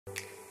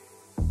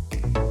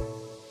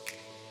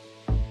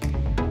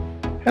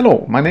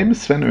Hello, my name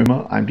is Sven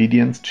Oehme, I'm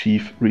DDN's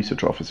Chief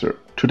Research Officer.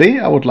 Today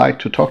I would like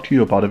to talk to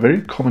you about a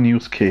very common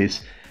use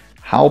case,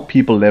 how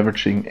people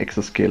leveraging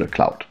EXAScaler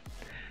Cloud.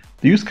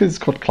 The use case is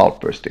called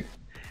cloud bursting.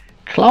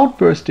 Cloud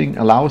bursting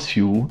allows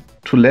you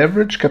to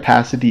leverage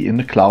capacity in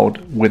the cloud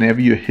whenever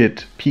you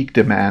hit peak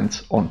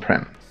demands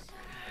on-prem.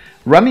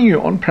 Running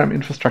your on-prem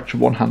infrastructure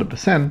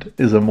 100%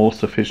 is the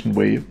most efficient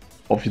way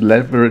of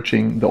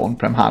leveraging the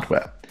on-prem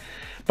hardware.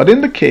 But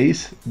in the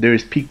case there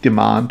is peak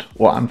demand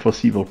or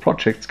unforeseeable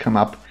projects come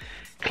up,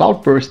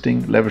 cloud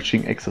bursting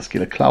leveraging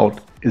EXAScaler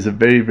Cloud is a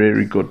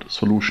very good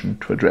solution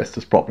to address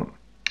this problem.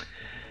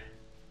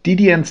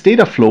 DDN's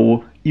data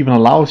flow even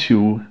allows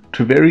you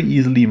to very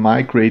easily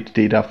migrate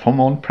data from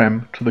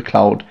on-prem to the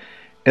cloud,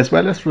 as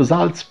well as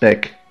results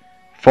back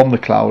from the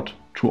cloud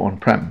to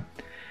on-prem.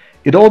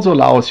 It also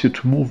allows you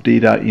to move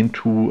data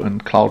into a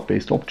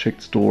cloud-based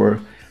object store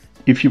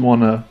if you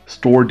want to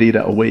store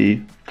data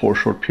away for a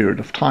short period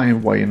of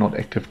time while you're not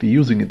actively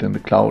using it in the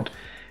cloud,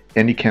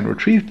 and you can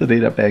retrieve the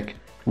data back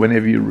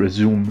whenever you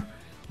resume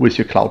with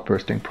your cloud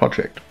bursting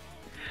project.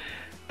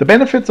 The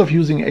benefits of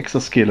using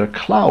EXAScaler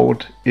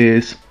Cloud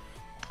is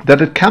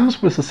that it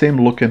comes with the same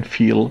look and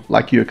feel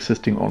like your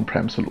existing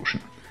on-prem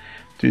solution.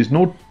 There is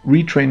no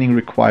retraining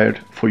required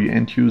for your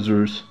end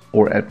users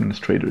or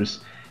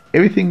administrators.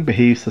 Everything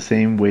behaves the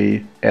same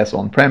way as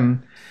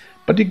on-prem,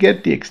 but you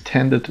get the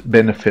extended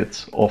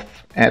benefits of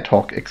ad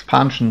hoc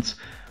expansions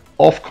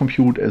of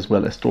compute as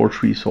well as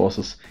storage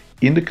resources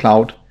in the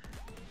cloud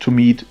to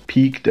meet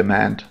peak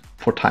demand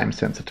for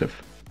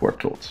time-sensitive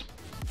workloads.